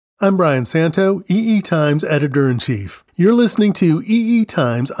I'm Brian Santo, EE Times Editor-in-Chief. You're listening to EE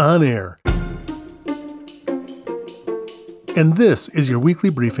Times On Air. And this is your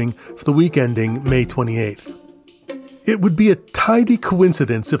weekly briefing for the week ending May 28th. It would be a tidy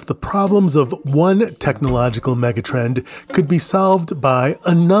coincidence if the problems of one technological megatrend could be solved by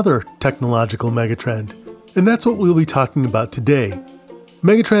another technological megatrend. And that's what we'll be talking about today.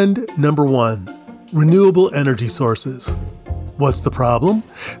 Megatrend number 1, renewable energy sources. What's the problem?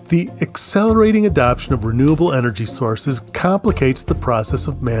 The accelerating adoption of renewable energy sources complicates the process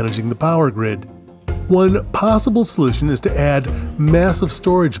of managing the power grid. One possible solution is to add massive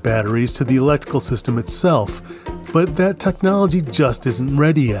storage batteries to the electrical system itself, but that technology just isn't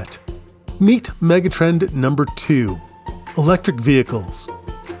ready yet. Meet megatrend number 2, electric vehicles.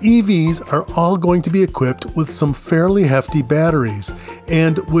 EVs are all going to be equipped with some fairly hefty batteries,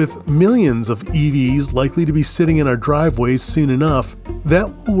 and with millions of EVs likely to be sitting in our driveways soon enough, that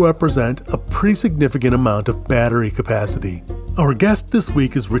will represent a pretty significant amount of battery capacity. Our guest this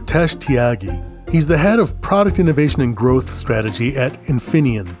week is Ritesh Tyagi. He's the head of Product Innovation and Growth Strategy at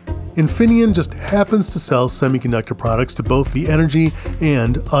Infineon. Infineon just happens to sell semiconductor products to both the energy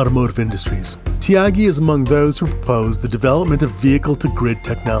and automotive industries. Tyagi is among those who propose the development of vehicle-to-grid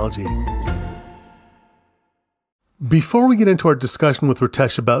technology. Before we get into our discussion with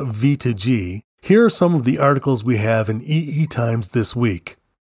Ritesh about V2G, here are some of the articles we have in EE Times this week.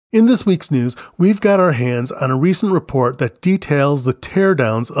 In this week's news, we've got our hands on a recent report that details the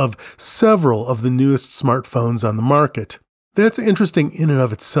teardowns of several of the newest smartphones on the market. That's interesting in and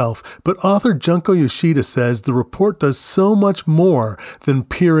of itself, but author Junko Yoshida says the report does so much more than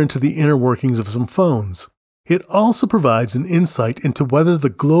peer into the inner workings of some phones. It also provides an insight into whether the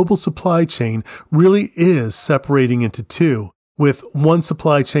global supply chain really is separating into two, with one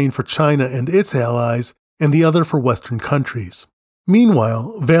supply chain for China and its allies and the other for Western countries.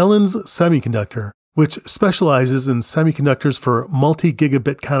 Meanwhile, Valens Semiconductor, which specializes in semiconductors for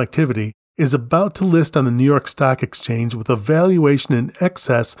multi-gigabit connectivity, is about to list on the New York Stock Exchange with a valuation in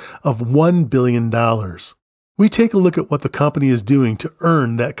excess of $1 billion. We take a look at what the company is doing to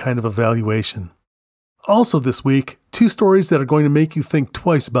earn that kind of a valuation. Also this week, 2 stories that are going to make you think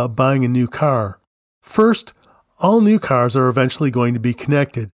twice about buying a new car. First, all new cars are eventually going to be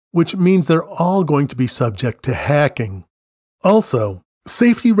connected, which means they're all going to be subject to hacking. Also,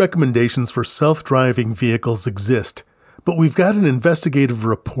 safety recommendations for self-driving vehicles exist, but we've got an investigative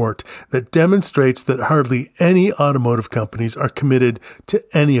report that demonstrates that hardly any automotive companies are committed to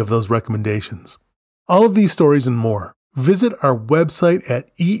any of those recommendations. All of these stories and more. Visit our website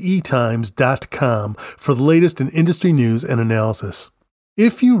at eetimes.com for the latest in industry news and analysis.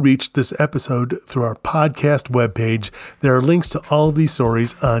 If you reached this episode through our podcast webpage, there are links to all of these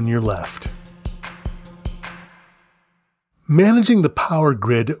stories on your left. Managing the power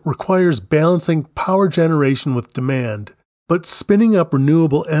grid requires balancing power generation with demand, but spinning up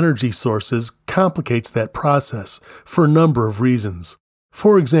renewable energy sources complicates that process for a number of reasons.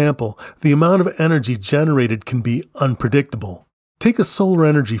 For example, the amount of energy generated can be unpredictable. Take a solar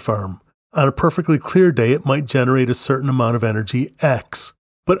energy farm. On a perfectly clear day, it might generate a certain amount of energy X,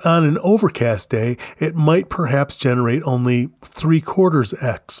 but on an overcast day, it might perhaps generate only 3/4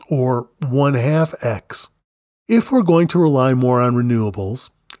 X or 1/2 X. If we're going to rely more on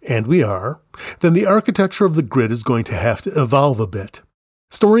renewables, and we are, then the architecture of the grid is going to have to evolve a bit.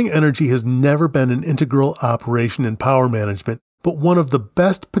 Storing energy has never been an integral operation in power management, but one of the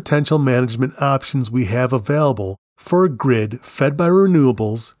best potential management options we have available for a grid fed by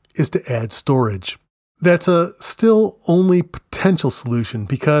renewables is to add storage. That's a still only potential solution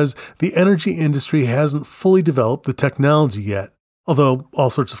because the energy industry hasn't fully developed the technology yet, although all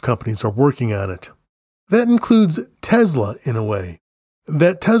sorts of companies are working on it. That includes Tesla in a way.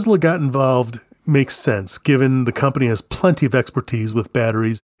 That Tesla got involved makes sense, given the company has plenty of expertise with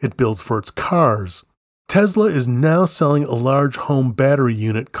batteries it builds for its cars. Tesla is now selling a large home battery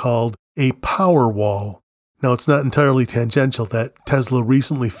unit called a Powerwall. Now, it's not entirely tangential that Tesla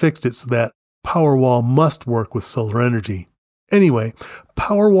recently fixed it so that Powerwall must work with solar energy. Anyway,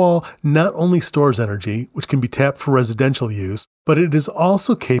 Powerwall not only stores energy, which can be tapped for residential use, but it is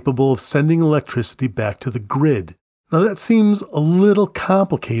also capable of sending electricity back to the grid. Now that seems a little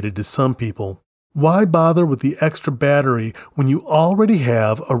complicated to some people. Why bother with the extra battery when you already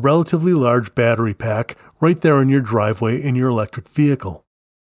have a relatively large battery pack right there in your driveway in your electric vehicle?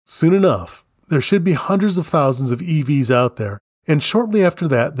 Soon enough, there should be hundreds of thousands of EVs out there, and shortly after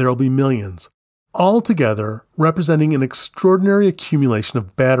that there will be millions, altogether representing an extraordinary accumulation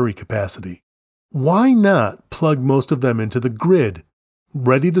of battery capacity. Why not plug most of them into the grid,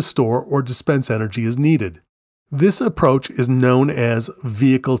 ready to store or dispense energy as needed? This approach is known as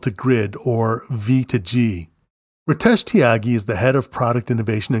vehicle-to-grid, or V2G. Ritesh Tyagi is the head of product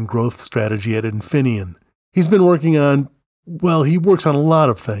innovation and growth strategy at Infineon. He's been working on, he works on a lot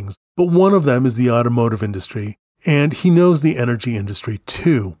of things, but one of them is the automotive industry, and he knows the energy industry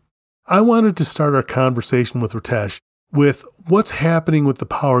too. I wanted to start our conversation with Ritesh with what's happening with the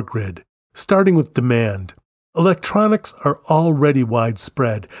power grid, starting with demand. Electronics are already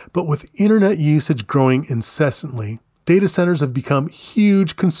widespread, but with internet usage growing incessantly, data centers have become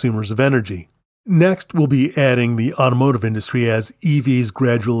huge consumers of energy. Next, we'll be adding the automotive industry as EVs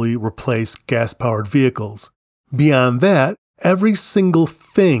gradually replace gas-powered vehicles. Beyond that, every single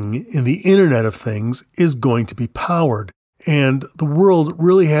thing in the Internet of Things is going to be powered, and the world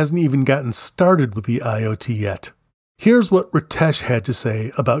really hasn't even gotten started with the IoT yet. Here's what Ritesh had to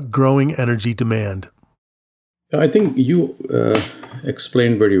say about growing energy demand. I think you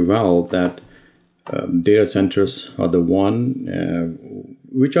explained very well that data centers are the one,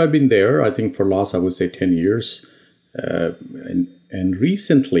 which I've been there, I think, for last, I would say, 10 years. And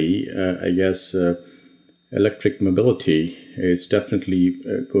recently, I guess, electric mobility is definitely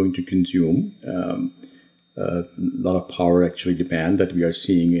going to consume a lot of power, actually, demand that we are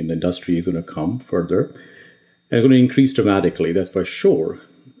seeing in the industry is going to come further and going to increase dramatically, that's for sure.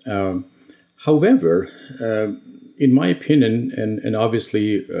 However, in my opinion, and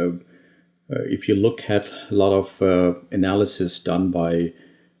obviously, if you look at a lot of analysis done by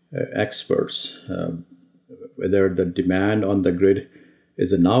experts, whether the demand on the grid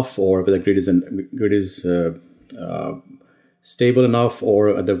is enough, or whether the grid is stable enough,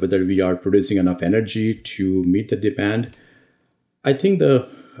 or whether we are producing enough energy to meet the demand, I think the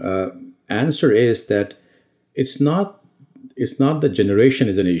answer is that it's not the generation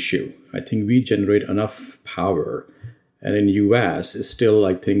is an issue. I think we generate enough power. And in the US, still,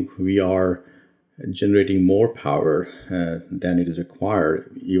 I think we are generating more power than it is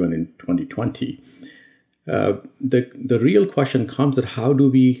required, even in 2020. The real question comes at how do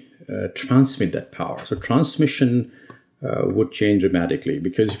we transmit that power? So transmission would change dramatically,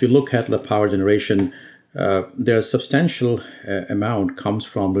 because if you look at the power generation, there's substantial amount comes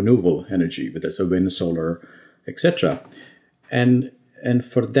from renewable energy, whether it's wind, solar, etc. And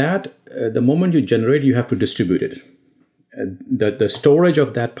for that, the moment you generate, you have to distribute it. The storage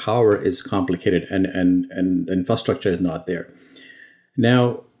of that power is complicated, and the infrastructure is not there.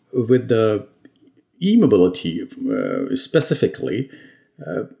 Now, with the e-mobility specifically,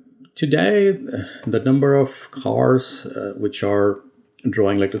 today the number of cars which are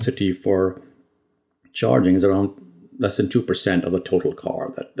drawing electricity for charging is around less than 2% of the total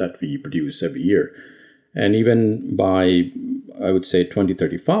car that we produce every year. And even by, I would say,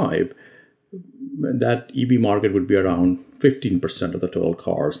 2035, that EV market would be around 15% of the total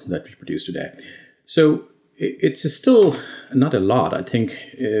cars that we produce today. So it's still not a lot. I think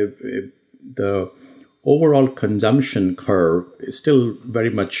the overall consumption curve is still very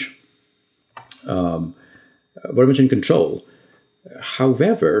much in control.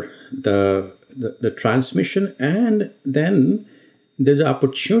 However, the transmission, and then there's an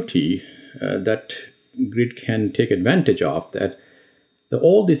opportunity that grid can take advantage of, that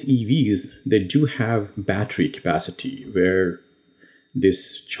all these EVs, they do have battery capacity where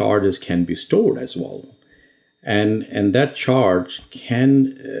these charges can be stored as well. And that charge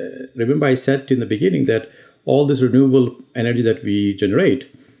can, remember I said in the beginning that all this renewable energy that we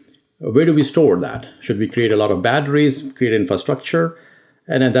generate, where do we store that? Should we create a lot of batteries, create infrastructure?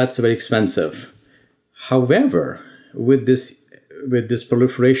 And then that's very expensive. However, with this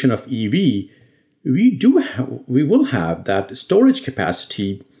proliferation of EV, we will have that storage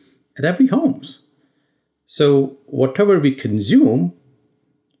capacity at every homes. So whatever we consume,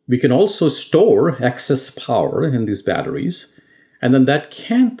 we can also store excess power in these batteries, and then that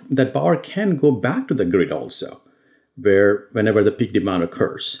power can go back to the grid also, whenever the peak demand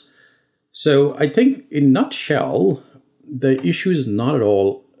occurs. So I think, in a nutshell, the issue is not at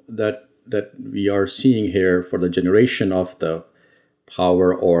all that we are seeing here for the generation of the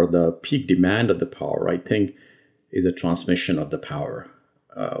power or the peak demand of the power. I think is a transmission of the power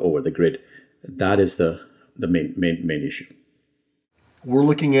over the grid. That is the main issue. We're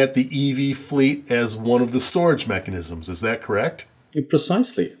looking at the EV fleet as one of the storage mechanisms. Is that correct?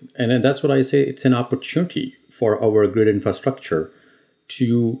 Precisely. And that's what I say. It's an opportunity for our grid infrastructure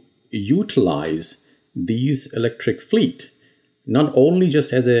to utilize these electric fleet, not only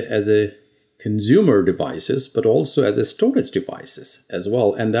just as a consumer devices, but also as a storage devices as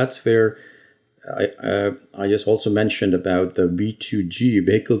well. And that's where I just also mentioned about the V2G,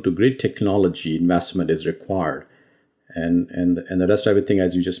 vehicle to grid technology investment is required. And the rest of everything,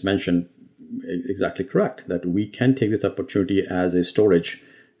 as you just mentioned, exactly correct, that we can take this opportunity as a storage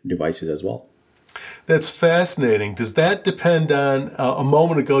devices as well. That's fascinating. Does that depend on, a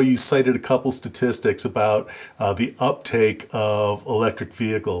moment ago you cited a couple statistics about the uptake of electric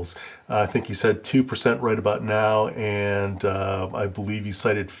vehicles. I think you said 2% right about now, and I believe you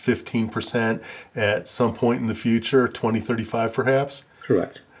cited 15% at some point in the future, 2035 perhaps?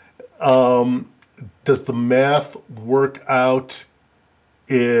 Correct. Does the math work out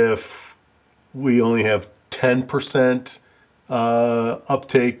if we only have 10%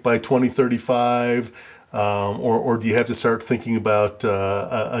 uptake by 2035, or do you have to start thinking about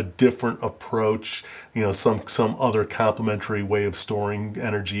a different approach, some other complementary way of storing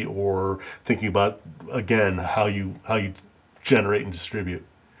energy, or thinking about, again, how you generate and distribute?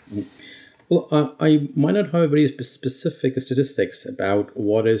 Well, I might not have very specific statistics about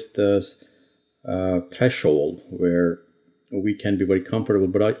what is the threshold where we can be very comfortable,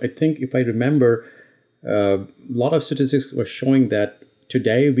 but I think if I remember, a lot of statistics were showing that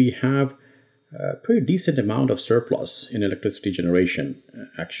today we have a pretty decent amount of surplus in electricity generation,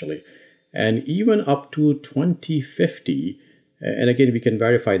 actually. And even up to 2050, and again, we can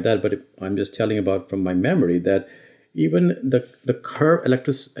verify that, but I'm just telling about from my memory that even the current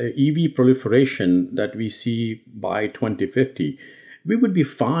EV proliferation that we see by 2050, we would be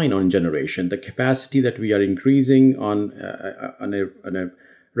fine on generation. The capacity that we are increasing on a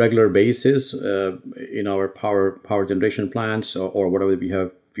regular basis in our power generation plants, or whatever we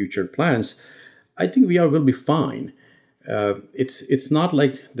have future plans, I think will be fine. It's not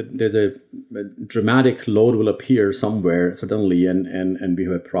like there's a dramatic load will appear somewhere suddenly and we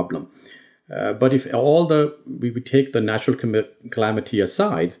have a problem. But if we would take the natural calamity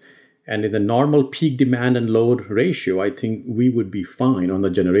aside, and in the normal peak demand and load ratio, I think we would be fine on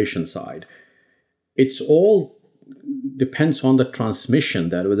the generation side. It's all depends on the transmission,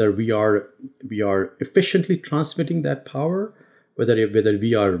 that whether we are efficiently transmitting that power, whether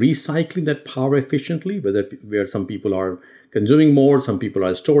we are recycling that power efficiently, where some people are consuming more, some people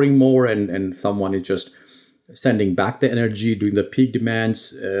are storing more, and someone is just sending back the energy during the peak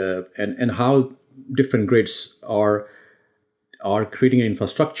demands, and how different grids are creating an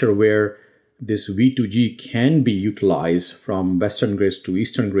infrastructure where this V2G can be utilized from Western grids to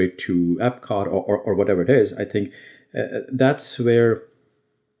Eastern grid to EPCOT or whatever it is. I think that's where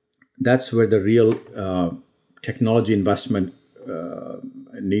the real technology investment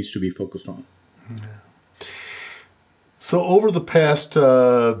needs to be focused on. So over the past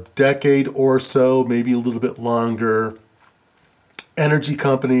decade or so, maybe a little bit longer, energy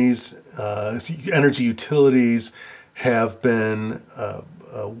companies, energy utilities have been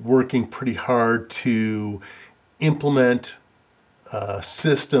working pretty hard to implement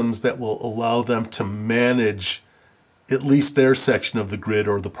systems that will allow them to manage at least their section of the grid,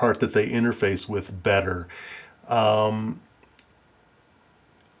 or the part that they interface with, better.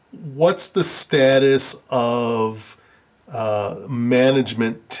 What's the status of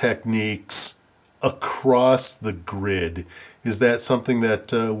management techniques across the grid? Is that something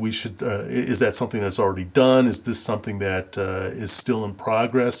that we should? Is that something that's already done? Is this something that is still in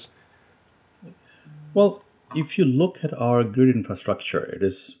progress? Well, if you look at our grid infrastructure, it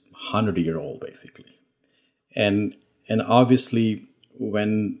is 100-year-old basically, and obviously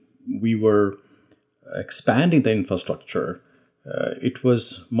when we were expanding the infrastructure, it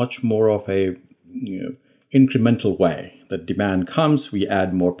was much more of a incremental way. The demand comes, we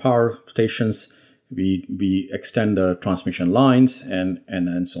add more power stations, we extend the transmission lines, and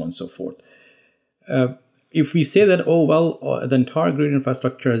so on and so forth. If we say that, the entire grid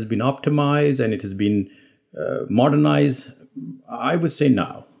infrastructure has been optimized and it has been modernized, I would say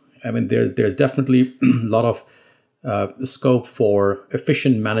no. I mean, there's definitely a lot of scope for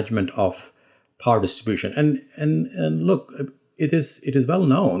efficient management of power distribution. And look, it is well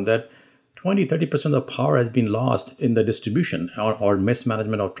known that 20-30% of the power has been lost in the distribution or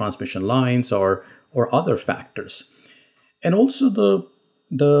mismanagement of transmission lines or other factors. And also the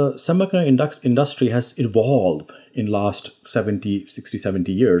semiconductor industry has evolved in last 60,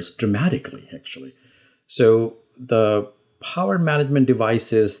 70 years dramatically, actually. So the power management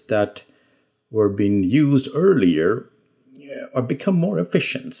devices that were being used earlier are become more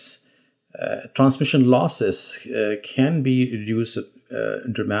efficient. Transmission losses can be reduced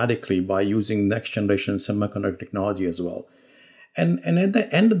dramatically by using next generation semiconductor technology as well. And at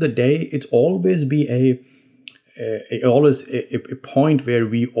the end of the day, it's always be a point where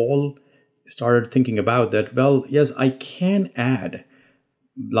we all started thinking about that. Well, yes, I can add a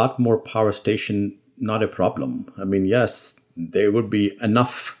lot more power station, not a problem. I mean, yes, there would be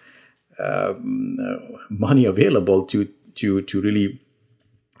enough money available to really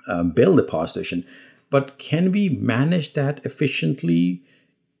build a power station. But can we manage that efficiently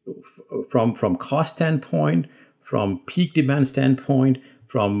from cost standpoint, from peak demand standpoint,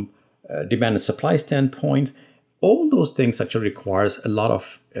 from demand and supply standpoint? All those things actually requires a lot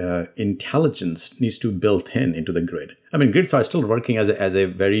of intelligence needs to be built into the grid. I mean, grids are still working as a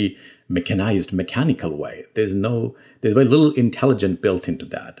very mechanized, mechanical way. There's very little intelligence built into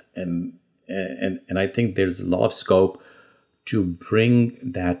that, and I think there's a lot of scope to bring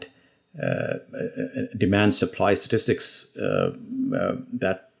that demand supply statistics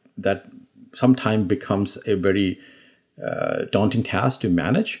that sometimes becomes a very daunting task to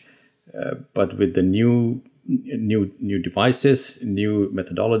manage, but with the new devices, new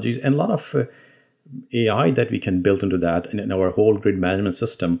methodologies, and a lot of AI that we can build into that and in our whole grid management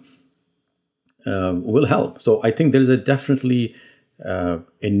system will help. So I think there is definitely a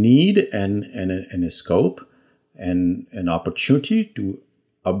need and a scope and an opportunity to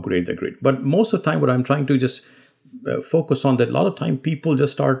upgrade the grid. But most of the time, what I'm trying to just focus on, that a lot of time people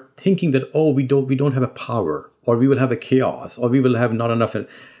just start thinking that, oh, we don't have a power, or we will have a chaos, or we will have not enough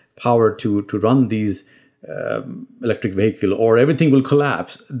power to run these electric vehicle, or everything will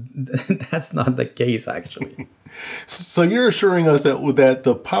collapse. That's not the case, actually. So you're assuring us that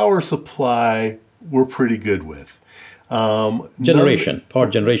the power supply we're pretty good with. Power generation. Power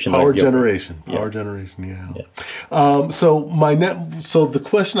generation, yeah. So the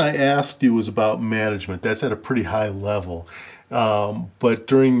question I asked you was about management. That's at a pretty high level. But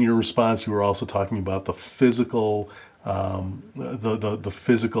during your response, you were also talking about the physical the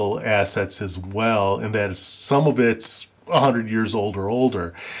physical assets as well, and that some of it's 100 years old or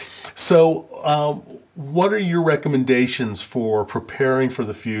older. So what are your recommendations for preparing for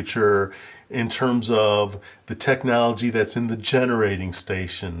the future in terms of the technology that's in the generating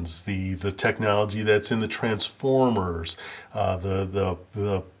stations, the technology that's in the transformers,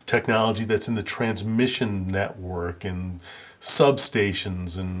 the technology that's in the transmission network and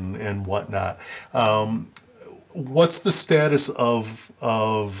substations and whatnot? What's the status of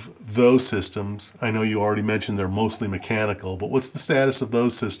those systems? I know you already mentioned they're mostly mechanical, but what's the status of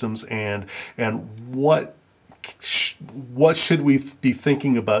those systems, and what should we be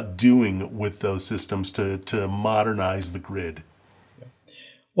thinking about doing with those systems to modernize the grid?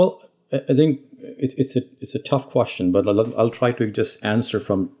 Well, I think it's a tough question, but I'll try to just answer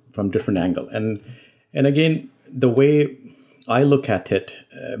from different angle. And again, the way I look at it,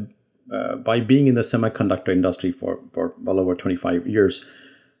 by being in the semiconductor industry for well over 25 years,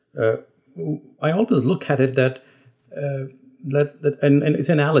 I always look at it that and it's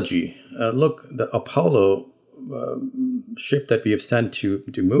an analogy. Look, the Apollo ship that we have sent to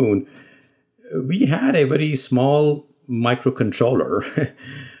Moon, we had a very small microcontroller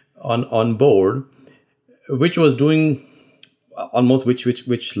on board, which was doing almost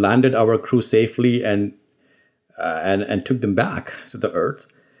which landed our crew safely and took them back to the Earth.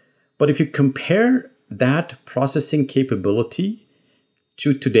 But if you compare that processing capability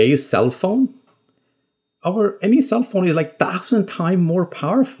to today's cell phone, any cell phone is like 1,000 times more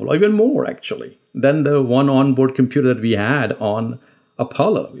powerful, or even more actually, than the one onboard computer that we had on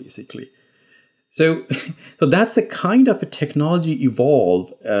Apollo, basically. So that's a kind of a technology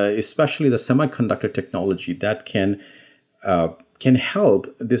evolved, especially the semiconductor technology that can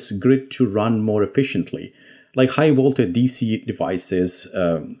help this grid to run more efficiently, like high voltage DC devices,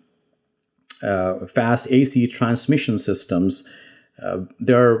 fast AC transmission systems.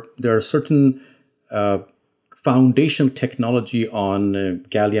 There are certain foundational technology on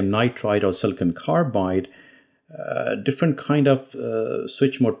gallium nitride or silicon carbide, different kind of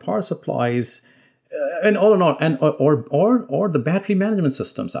switch mode power supplies, and all in all, and or the battery management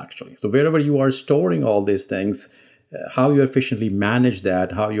systems actually. So wherever you are storing all these things, how you efficiently manage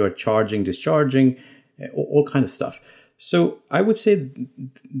that, how you are charging, discharging, all kind of stuff. So I would say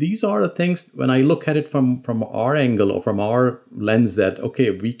these are the things, when I look at it from our angle or from our lens, that, okay,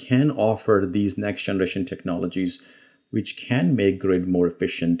 we can offer these next generation technologies which can make grid more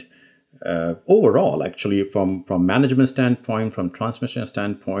efficient overall, actually, from management standpoint, from transmission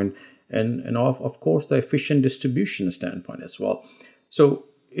standpoint, and of course, the efficient distribution standpoint as well. So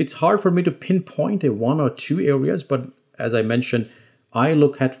it's hard for me to pinpoint a one or two areas, but as I mentioned, I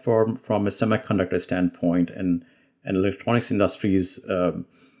look at from a semiconductor standpoint and electronics industry's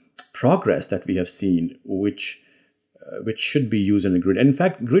progress that we have seen, which should be used in the grid. And in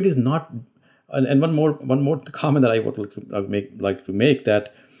fact, grid is not. And one more comment that I would like to make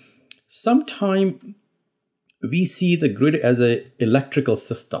that sometimes we see the grid as an electrical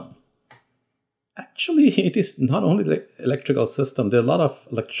system. Actually, it is not only the electrical system. There are a lot of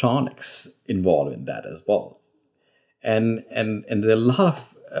electronics involved in that as well, and there are a lot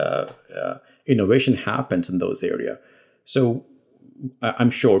innovation happens in those areas. So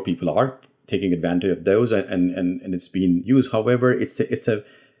I'm sure people are taking advantage of those, and it's being used. However, it's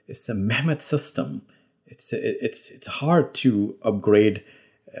a mammoth system. It's hard to upgrade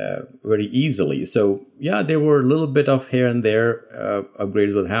very easily. So yeah, there were a little bit of here and there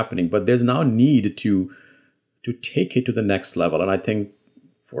upgrades were happening, but there's now need to take it to the next level. And I think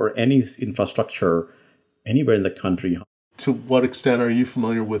for any infrastructure anywhere in the country. To what extent are you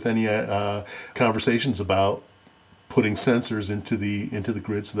familiar with any conversations about putting sensors into the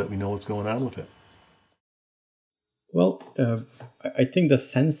grid so that we know what's going on with it? Well, I think the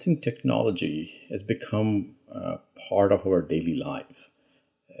sensing technology has become part of our daily lives.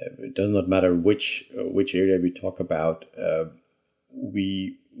 It does not matter which area we talk about.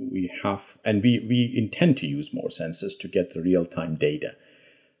 We have, and we intend to use more sensors to get the real-time data.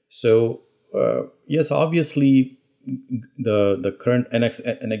 So yes, obviously the current,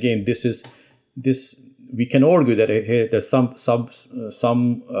 and again, this we can argue that hey, there's some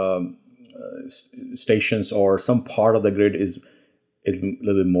stations or some part of the grid is a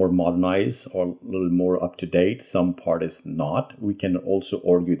little bit more modernized or a little bit more up to date. Some part is not. We can also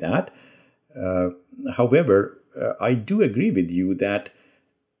argue that. However, I do agree with you that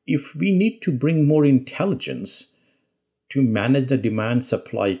if we need to bring more intelligence to manage the demand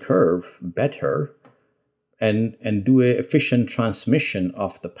supply curve better and do an efficient transmission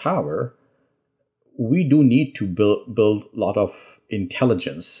of the power, we do need to build a lot of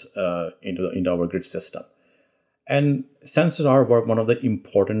intelligence into our grid system. And sensors are one of the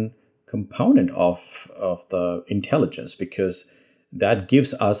important component of the intelligence, because that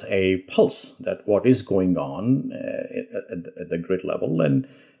gives us a pulse that what is going on at the grid level.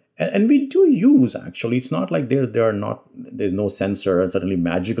 And we do use, actually, it's not like there's no sensor and suddenly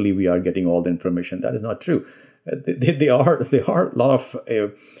magically we are getting all the information. That is not true. There are a lot of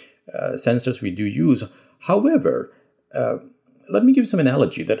sensors we do use. However, let me give some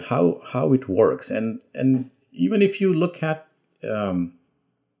analogy that how it works. And even if you look at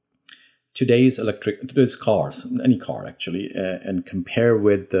today's cars, any car actually, and compare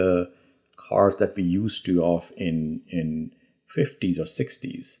with the cars that we used to of in 50s or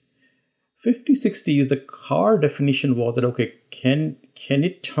 60s. 50s, 60s, the car definition was that, okay, can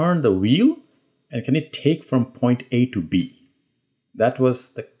it turn the wheel and can it take from point A to B? That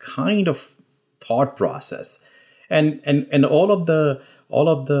was the kind of thought process. And all of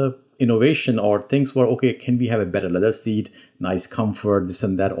the innovation or things were, okay, can we have a better leather seat, nice comfort, this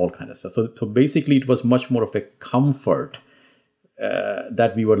and that, all kind of stuff. So basically it was much more of a comfort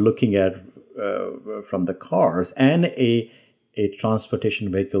that we were looking at from the cars, and a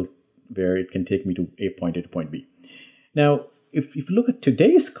transportation vehicle where it can take me to a point A to point B. Now, if you look at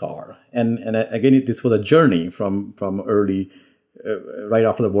today's car, and again, this was a journey from early, right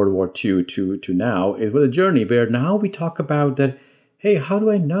after the World War II to now, it was a journey where now we talk about that, hey, how do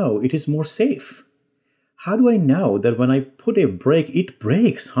I know it is more safe? How do I know that when I put a brake, it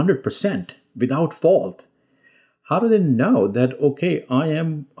brakes 100% without fault? How do they know that, okay,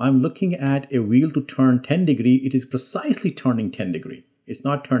 I'm looking at a wheel to turn 10 degree, it is precisely turning 10 degree. It's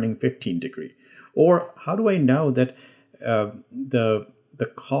not turning 15 degree. Or how do I know that the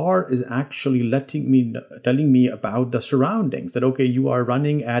car is actually telling me about the surroundings, that, okay, you are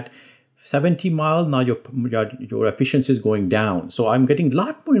running at 70 miles, now your efficiency is going down. So I'm getting a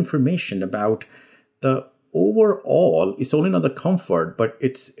lot more information about the overall. It's only not the comfort, but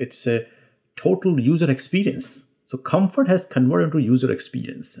it's a total user experience. So comfort has converted into user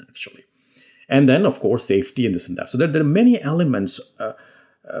experience, actually. And then, of course, safety and this and that. So there are many elements,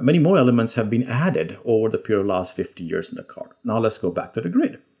 many more elements have been added over the period of the last 50 years in the car. Now let's go back to the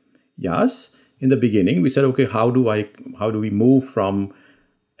grid. Yes, in the beginning, we said, okay, how do we move from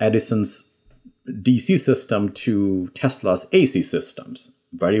Edison's DC system to Tesla's AC systems?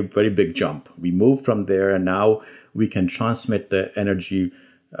 Very, very big jump. We moved from there, and now we can transmit the energy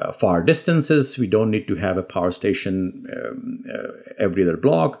far distances. We don't need to have a power station every other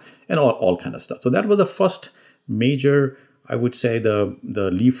block, and all kind of stuff. So that was the first major, I would say, the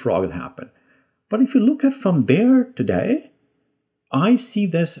leapfrog that happened. But if you look at from there today, I see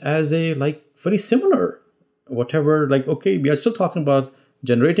this as a very similar, whatever, okay, we are still talking about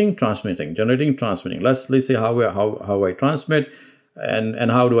generating, transmitting. Let's say how I transmit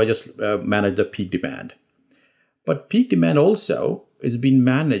and how do I just manage the peak demand. But peak demand also is being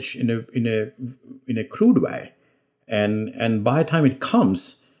managed in a crude way, and by the time it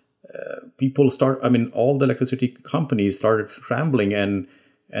comes, people start. All the electricity companies started scrambling, and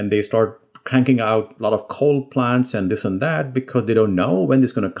they start cranking out a lot of coal plants and this and that, because they don't know when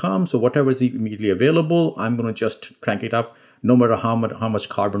it's going to come. So whatever is immediately available, I'm going to just crank it up no matter how much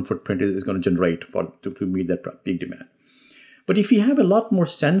carbon footprint it is going to generate to meet that peak demand. But if we have a lot more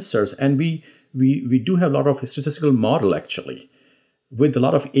sensors, and we do have a lot of statistical model actually with a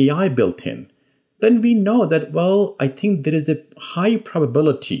lot of AI built in, then we know that, well, I think there is a high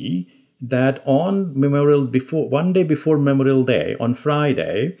probability that on one day before Memorial Day, on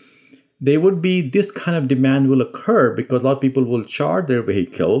Friday, there would be this kind of demand will occur because a lot of people will charge their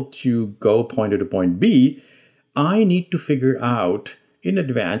vehicle to go point A to point B. I need to figure out in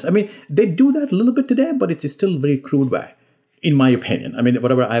advance. I mean, they do that a little bit today, but it's still a very crude way, in my opinion. I mean,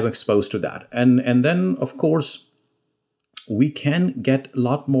 whatever I'm exposed to that. And then, of course, we can get a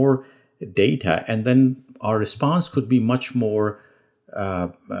lot more data, and then our response could be much more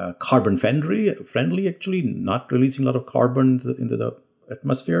carbon friendly, actually, not releasing a lot of carbon into the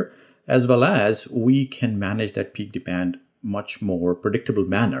atmosphere, as well as we can manage that peak demand much more predictable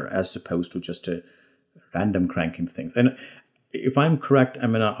manner as opposed to just a random cranking things. And if I'm correct, I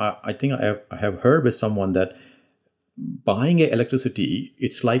mean, I think I have heard with someone that buying electricity,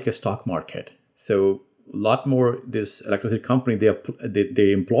 it's like a stock market. So a lot more this electricity company,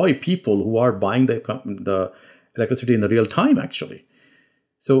 they employ people who are buying the electricity in the real time, actually.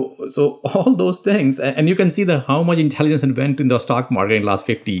 So all those things, and you can see how much intelligence went in the stock market in the last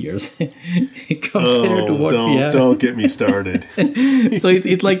 50 years compared to what we have. Don't get me started. So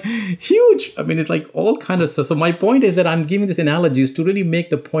it's like huge. I mean, it's like all kind of stuff. So my point is that I'm giving these analogies to really make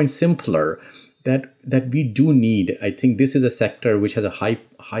the point simpler that we do need. I think this is a sector which has a high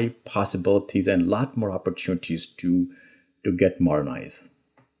possibilities and a lot more opportunities to get modernized.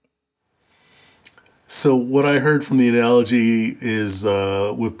 So what I heard from the analogy is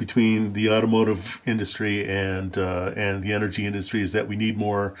between the automotive industry and the energy industry is that we need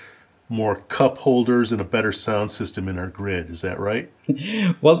more cup holders and a better sound system in our grid. Is that right?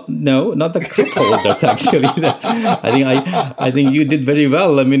 Well, no, not the cup holders. Actually, I think you did very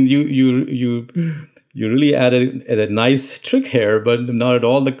well. I mean, you really added a nice trick here, but not at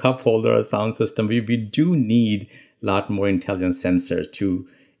all the cup holder or sound system. We do need a lot more intelligent sensors to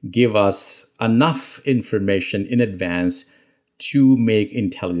give us enough information in advance to make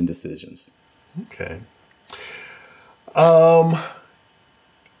intelligent decisions. Okay. I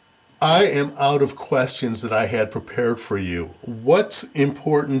am out of questions that I had prepared for you. What's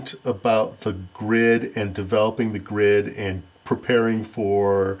important about the grid and developing the grid and preparing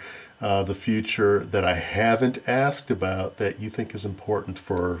for the future that I haven't asked about that you think is important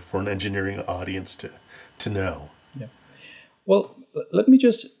for an engineering audience to know? Yeah. Well, let me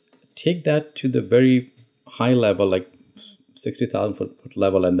just take that to the very high level, like 60,000 foot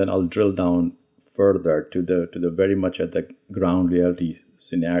level, and then I'll drill down further to the very much at the ground reality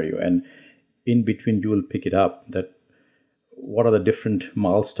scenario. And in between, you will pick it up that what are the different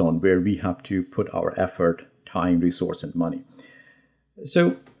milestones where we have to put our effort, time, resource, and money.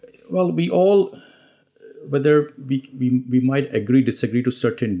 So, well, we all, whether we might agree, disagree to a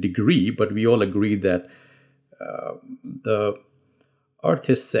certain degree, but we all agree that the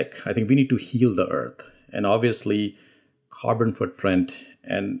Earth is sick. I think we need to heal the Earth. And obviously, carbon footprint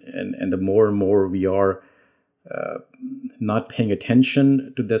and the more and more we are not paying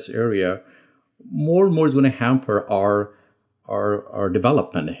attention to this area, more and more is going to hamper our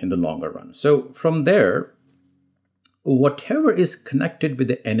development in the longer run. So from there, whatever is connected with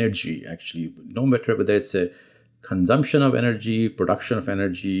the energy, actually, no matter whether it's a consumption of energy, production of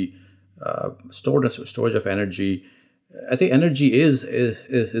energy, storage of energy, I think energy is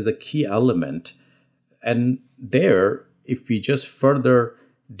a key element. And there, if we just further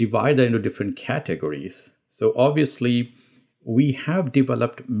divide that into different categories, so obviously we have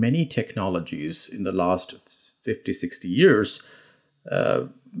developed many technologies in the last 50, 60 years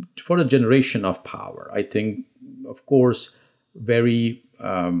for the generation of power. I think, of course, very,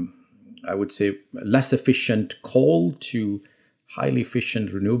 I would say, less efficient coal to highly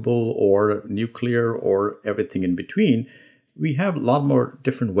efficient renewable or nuclear or everything in between. We have a lot more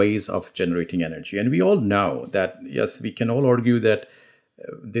different ways of generating energy. And we all know that, yes, we can all argue that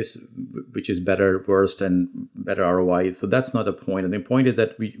this, which is better, worse, and better ROI. So that's not the point. And the point is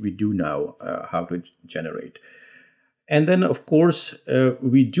that we do know how to generate. And then, of course,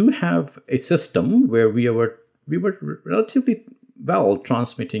 we do have a system where we were relatively well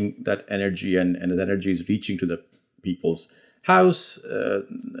transmitting that energy, and that energy is reaching to the people's house,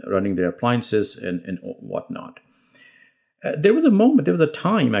 running their appliances and whatnot. There was a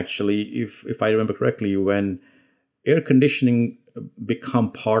time, actually, if I remember correctly, when air conditioning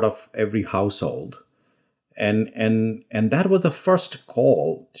become part of every household, and that was the first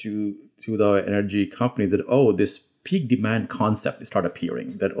call to the energy company that, oh, this peak demand concept start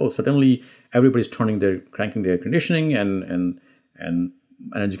appearing. That suddenly everybody's cranking their air conditioning, and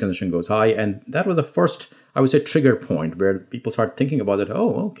energy consumption goes high. And that was the first, I would say, trigger point where people start thinking about it.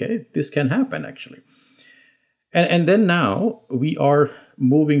 Oh, okay, this can happen actually. And then now we are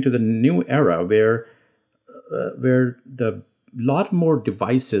moving to the new era where the lot more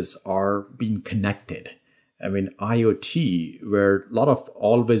devices are being connected. I mean, IoT, where a lot of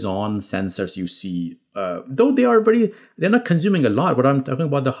always-on sensors you see, though they're not consuming a lot, but I'm talking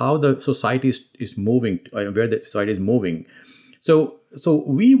about how the society is moving, where the society is moving. So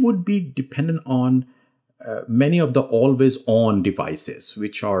we would be dependent on many of the always-on devices,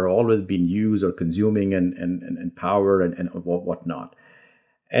 which are always being used or consuming and power and whatnot.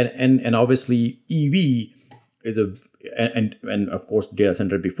 And obviously EV is and of course data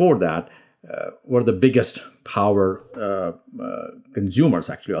center before that were the biggest power consumers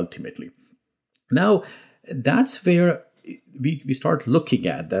actually ultimately. Now that's where we start looking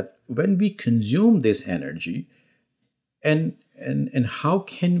at that when we consume this energy and how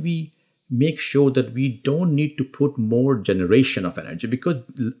can we make sure that we don't need to put more generation of energy, because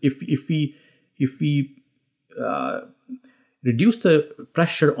if we reduce the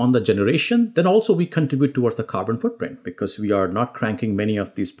pressure on the generation, then also we contribute towards the carbon footprint, because we are not cranking many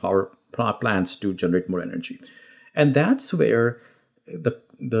of these power plants to generate more energy. And that's where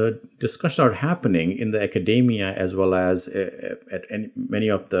the discussions are happening in the academia as well as at many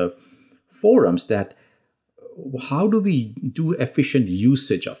of the forums, that how do we do efficient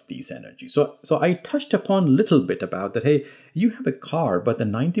usage of these energy? So I touched upon a little bit about that. Hey, you have a car, but the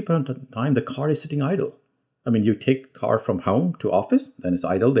 90% of the time the car is sitting idle. I mean, you take car from home to office, then it's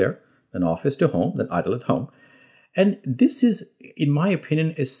idle there, then office to home, then idle at home. And this is, in my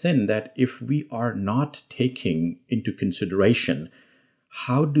opinion, a sin that if we are not taking into consideration,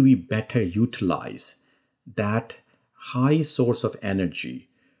 how do we better utilize that high source of energy,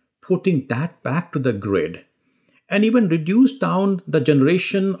 putting that back to the grid, and even reduce down the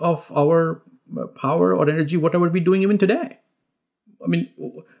generation of our power or energy, whatever we're doing even today. I mean,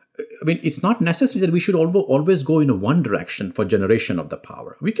 it's not necessary that we should always go in one direction for generation of the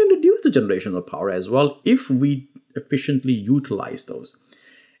power. We can reduce the generation of power as well if we efficiently utilize those.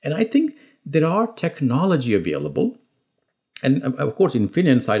 And I think there are technology available. And of course,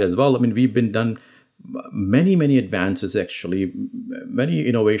 Infineon side as well. I mean, we've been done many advances, actually, many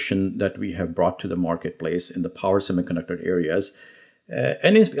innovation that we have brought to the marketplace in the power semiconductor areas.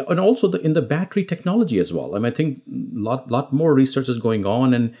 And also in the battery technology as well. I mean, I think a lot more research is going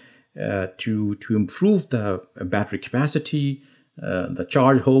on and to improve the battery capacity, the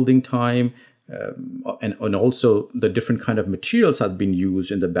charge holding time, and also the different kind of materials have been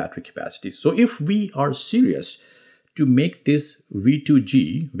used in the battery capacity. So if we are serious to make this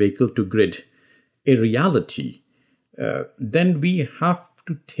V2G, vehicle to grid, a reality, then we have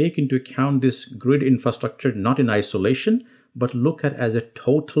to take into account this grid infrastructure not in isolation, but look at as a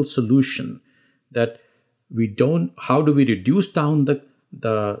total solution. That how do we reduce down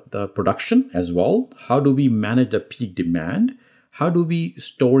the production as well? How do we manage the peak demand? How do we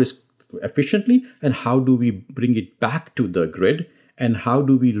store it efficiently? And how do we bring it back to the grid? And how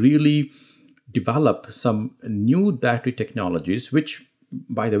do we really develop some new battery technologies, which,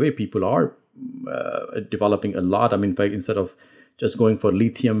 by the way, people are developing a lot. I mean, instead of just going for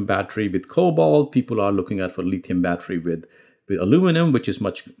lithium battery with cobalt, people are looking at for lithium battery with aluminum, which is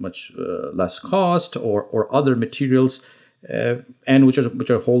much less cost, or other materials, and which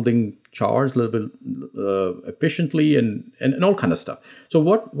are holding charge a little bit efficiently and all kind of stuff. So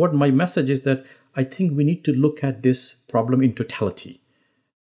what my message is that I think we need to look at this problem in totality.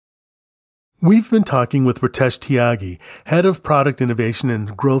 We've been talking with Ritesh Tyagi, Head of Product Innovation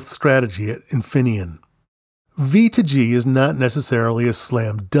and Growth Strategy at Infineon. V2G is not necessarily a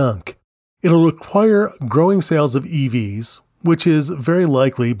slam dunk. It'll require growing sales of EVs, which is very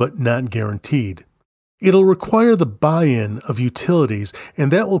likely but not guaranteed. It'll require the buy-in of utilities,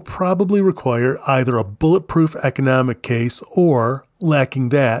 and that will probably require either a bulletproof economic case or, lacking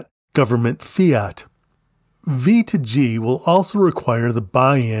that, government fiat. V2G will also require the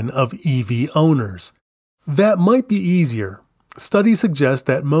buy-in of EV owners. That might be easier. Studies suggest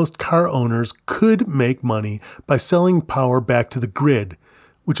that most car owners could make money by selling power back to the grid,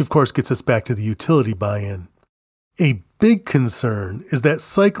 which of course gets us back to the utility buy-in. A big concern is that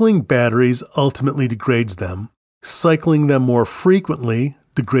cycling batteries ultimately degrades them, cycling them more frequently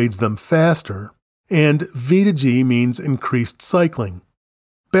degrades them faster, and V2G means increased cycling.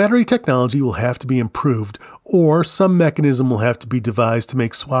 Battery technology will have to be improved, or some mechanism will have to be devised to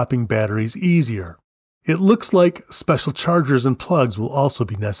make swapping batteries easier. It looks like special chargers and plugs will also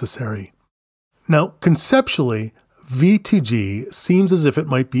be necessary. Now, conceptually, V2G seems as if it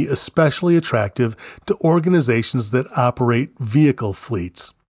might be especially attractive to organizations that operate vehicle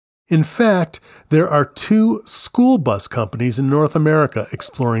fleets. In fact, there are 2 school bus companies in North America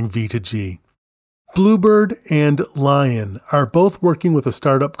exploring V2G. Bluebird and Lion are both working with a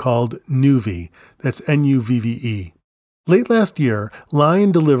startup called Nuvve, that's Nuvve. Late last year,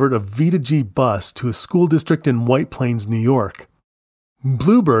 Lion delivered a V2G bus to a school district in White Plains, New York.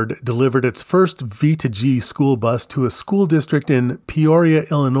 Bluebird delivered its first V2G school bus to a school district in Peoria,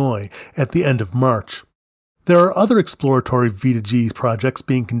 Illinois at the end of March. There are other exploratory V2G projects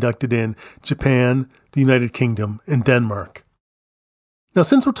being conducted in Japan, the United Kingdom, and Denmark. Now,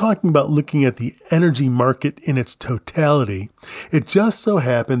 since we're talking about looking at the energy market in its totality, it just so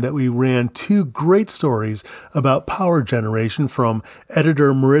happened that we ran 2 great stories about power generation from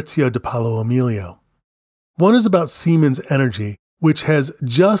editor Maurizio Di Paolo Emilio. One is about Siemens Energy, which has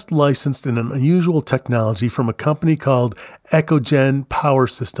just licensed an unusual technology from a company called Ecogen Power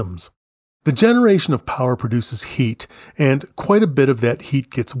Systems. The generation of power produces heat, and quite a bit of that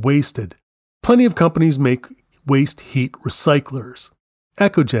heat gets wasted. Plenty of companies make waste heat recyclers.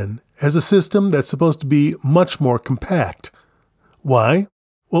 Ecogen has a system that's supposed to be much more compact. Why?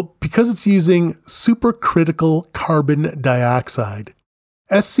 Well, because it's using supercritical carbon dioxide.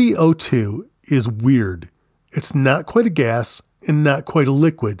 SCO2 is weird. It's not quite a gas and not quite a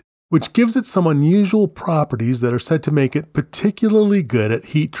liquid, which gives it some unusual properties that are said to make it particularly good at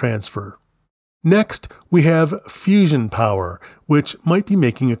heat transfer. Next, we have fusion power, which might be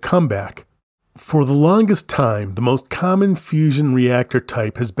making a comeback. For the longest time, the most common fusion reactor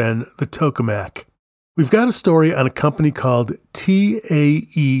type has been the tokamak. We've got a story on a company called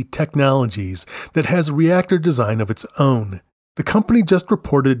TAE Technologies that has a reactor design of its own. The company just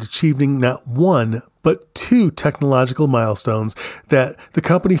reported achieving not 1, but 2 technological milestones that the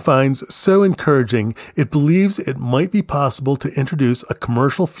company finds so encouraging it believes it might be possible to introduce a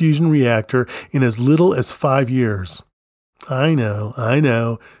commercial fusion reactor in as little as 5 years. I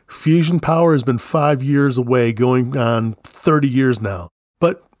know. Fusion power has been 5 years away, going on 30 years now.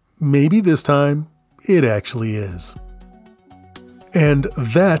 But maybe this time, it actually is. And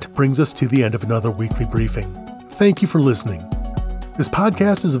that brings us to the end of another weekly briefing. Thank you for listening. This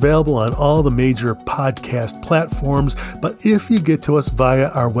podcast is available on all the major podcast platforms, but if you get to us via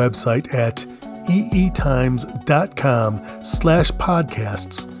our website at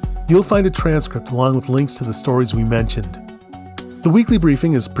eetimes.com/podcasts, you'll find a transcript along with links to the stories we mentioned. The weekly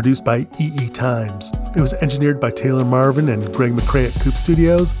briefing is produced by EE Times. It was engineered by Taylor Marvin and Greg McCrae at Coop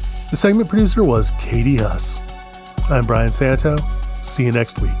Studios. The segment producer was Katie Huss. I'm Brian Santo. See you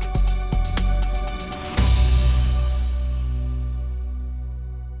next week.